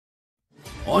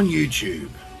On YouTube,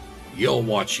 you're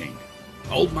watching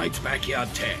Old Mate's Backyard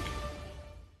Tech.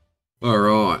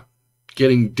 Alright,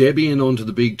 getting Debian onto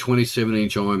the big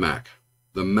 27-inch iMac,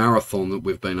 the marathon that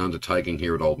we've been undertaking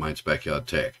here at Old Mate's Backyard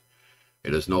Tech.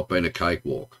 It has not been a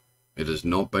cakewalk. It has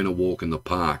not been a walk in the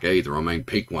park either. I mean,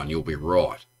 pick one, you'll be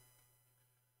right.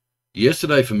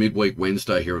 Yesterday for Midweek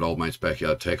Wednesday here at Old Mate's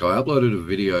Backyard Tech, I uploaded a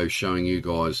video showing you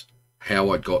guys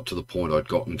how I'd got to the point I'd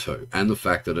gotten to, and the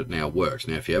fact that it now works.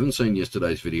 Now, if you haven't seen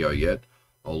yesterday's video yet,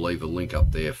 I'll leave a link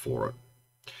up there for it.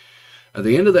 At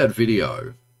the end of that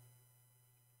video,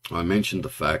 I mentioned the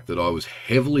fact that I was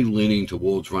heavily leaning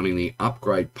towards running the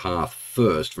upgrade path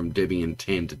first from Debian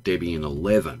 10 to Debian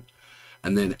 11,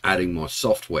 and then adding my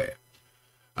software.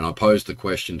 And I posed the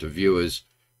question to viewers: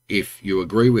 if you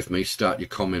agree with me, start your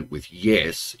comment with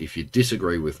yes. If you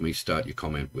disagree with me, start your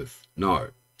comment with no.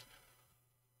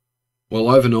 Well,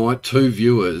 overnight, two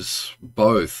viewers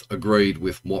both agreed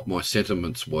with what my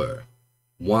sentiments were.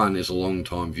 One is a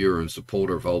long-time viewer and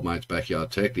supporter of Old Mate's Backyard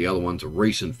Tech. The other one's a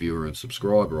recent viewer and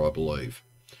subscriber, I believe.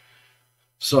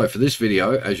 So for this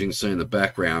video, as you can see in the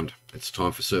background, it's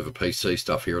time for server PC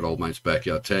stuff here at Old Mate's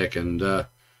Backyard Tech. And,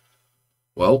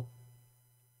 well,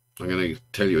 I'm going to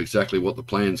tell you exactly what the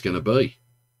plan's going to be.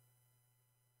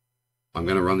 I'm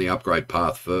going to run the upgrade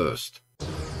path first.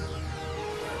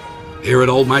 Here at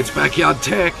Old Mate's Backyard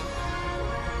Tech,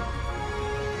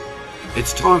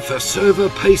 it's time for server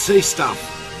PC stuff.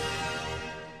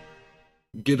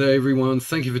 G'day everyone,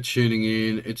 thank you for tuning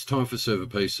in. It's time for server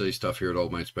PC stuff here at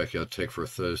Old Mate's Backyard Tech for a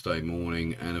Thursday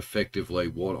morning, and effectively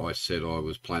what I said I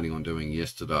was planning on doing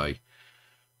yesterday,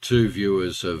 two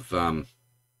viewers have,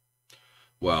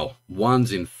 well,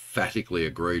 one's emphatically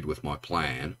agreed with my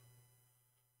plan,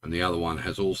 and the other one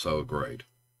has also agreed.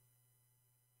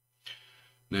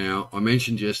 Now, I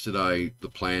mentioned yesterday the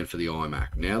plan for the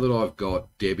iMac. Now that I've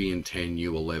got Debian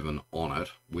 10u11 on it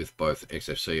with both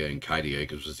XFCE and KDE,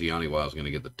 because it was the only way I was going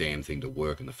to get the damn thing to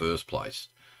work in the first place,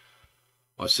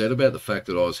 I said about the fact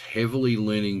that I was heavily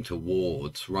leaning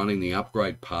towards running the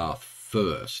upgrade path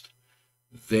first,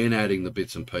 then adding the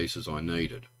bits and pieces I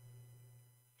needed.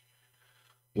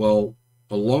 Well,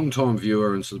 a long-time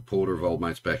viewer and supporter of Old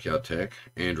Mate's Backyard Tech,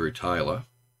 Andrew Taylor.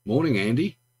 Morning,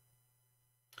 Andy.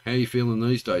 How you feeling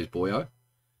these days, boyo?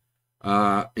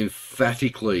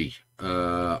 Emphatically,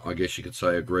 I guess you could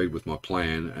say, agreed with my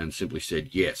plan and simply said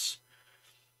yes.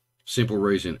 Simple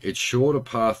reason: it's shorter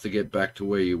path to get back to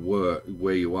where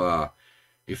you are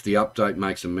if the update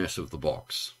makes a mess of the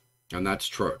box. And that's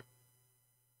true.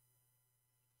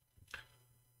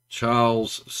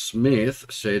 Charles Smith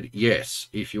said, yes,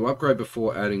 if you upgrade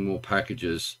before adding more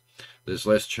packages, there's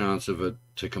less chance of it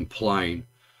to complain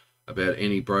about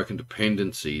any broken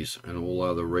dependencies, and all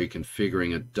other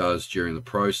reconfiguring it does during the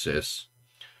process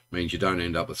means you don't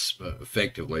end up with,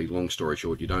 effectively, long story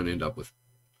short, you don't end up with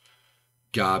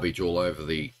garbage all over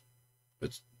the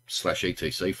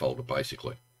 /etc folder,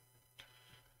 basically.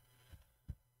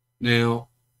 Now,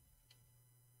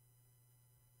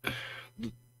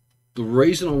 the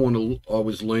reason I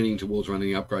was leaning towards running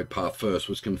the upgrade path first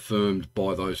was confirmed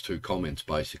by those two comments,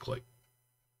 basically.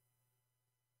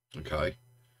 Okay.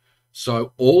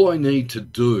 So all I really need to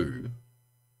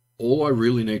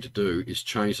do is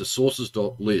change the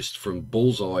sources.list from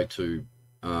bullseye to,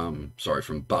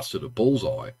 from buster to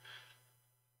bullseye.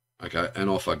 Okay, and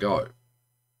off I go.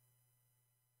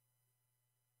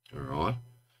 All right.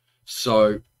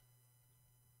 So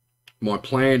my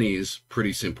plan is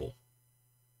pretty simple.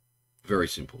 Very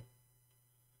simple.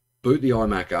 Boot the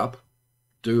iMac up,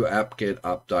 do apt-get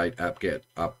update, apt-get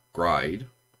upgrade,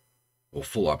 or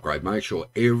full upgrade. Make sure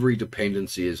every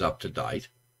dependency is up to date.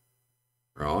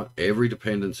 Right? Every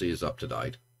dependency is up to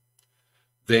date.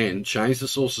 Then change the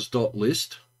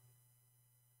sources.list,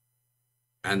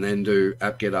 and then do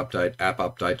apt-get update, app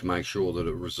update to make sure that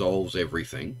it resolves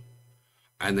everything,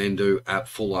 and then do app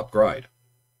full upgrade.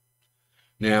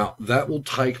 Now, that will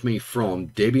take me from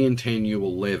Debian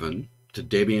 10u11 to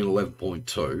Debian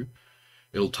 11.2.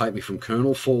 It'll take me from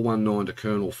kernel 419 to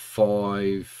kernel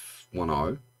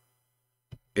 510.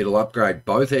 It'll upgrade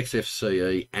both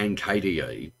XFCE and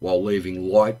KDE while leaving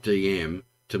light DM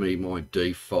to be my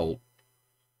default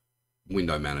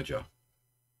window manager.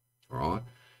 All right.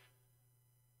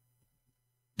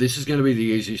 This is going to be the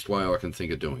easiest way I can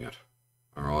think of doing it.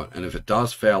 All right. And if it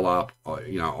does foul up,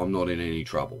 I'm not in any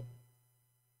trouble.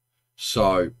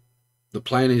 So the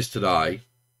plan is today,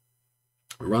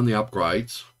 run the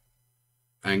upgrades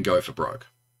and go for broke.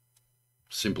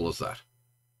 Simple as that.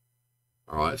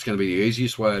 All right, it's going to be the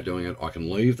easiest way of doing it. I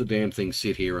can leave the damn thing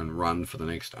sit here and run for the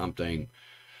next umpteen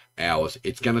hours.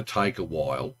 It's going to take a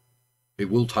while. It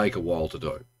will take a while to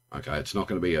do. Okay, it's not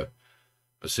going to be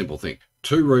a A simple thing.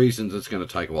 2 reasons it's going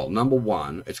to take a while. Number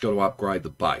 1, it's got to upgrade the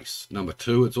base. Number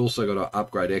 2, it's also got to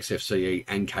upgrade XFCE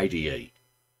and KDE.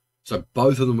 So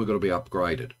both of them are going to be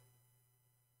upgraded.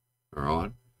 All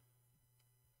right.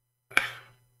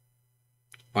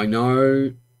 I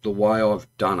know the way I've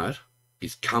done it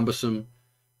is cumbersome.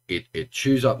 It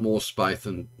chews up more space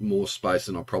than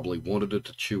I probably wanted it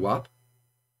to chew up,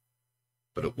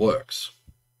 but it works.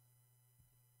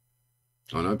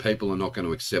 I know people are not going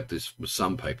to accept this.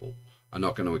 Some people are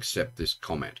not going to accept this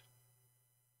comment.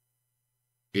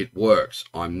 It works.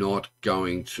 I'm not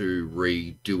going to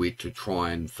redo it to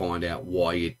try and find out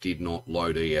why it did not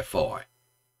load EFI.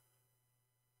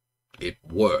 It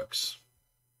works.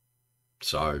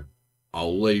 So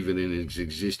I'll leave it in its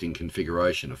existing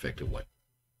configuration effectively.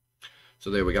 So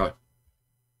there we go.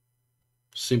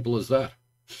 Simple as that.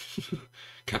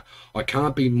 I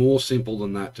can't be more simple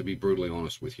than that, to be brutally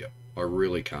honest with you. I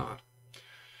really can't.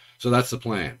 So that's the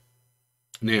plan.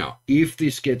 Now, if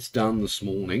this gets done this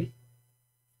morning,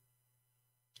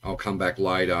 I'll come back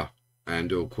later and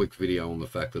do a quick video on the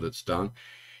fact that it's done.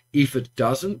 If it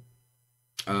doesn't,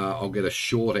 I'll get a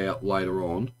short out later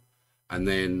on, and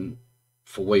then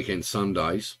for weekend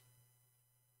Sundays,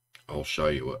 I'll show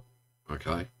you it.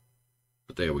 Okay?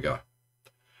 But there we go.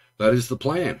 That is the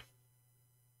plan.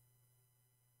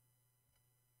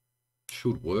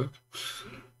 Should work.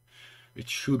 It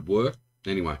should work.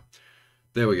 Anyway,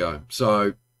 there we go.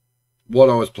 So what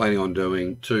I was planning on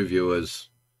doing, 2 viewers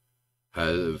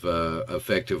have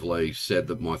effectively said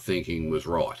that my thinking was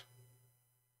right.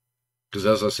 Because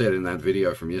as I said in that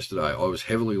video from yesterday, I was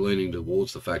heavily leaning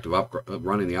towards the fact of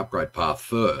running the upgrade path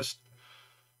first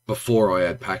before I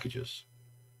add packages.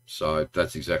 So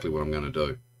that's exactly what I'm going to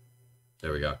do.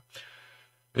 There we go.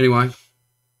 Anyway,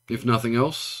 if nothing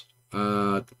else,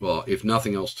 well, if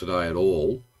nothing else today at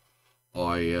all,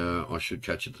 I should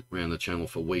catch it around the channel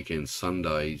for weekend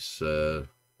Sundays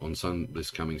on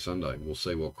this coming Sunday. We'll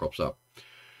see what crops up.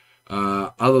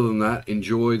 Other than that,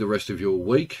 enjoy the rest of your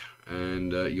week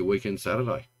and your weekend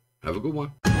Saturday. Have a good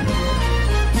one.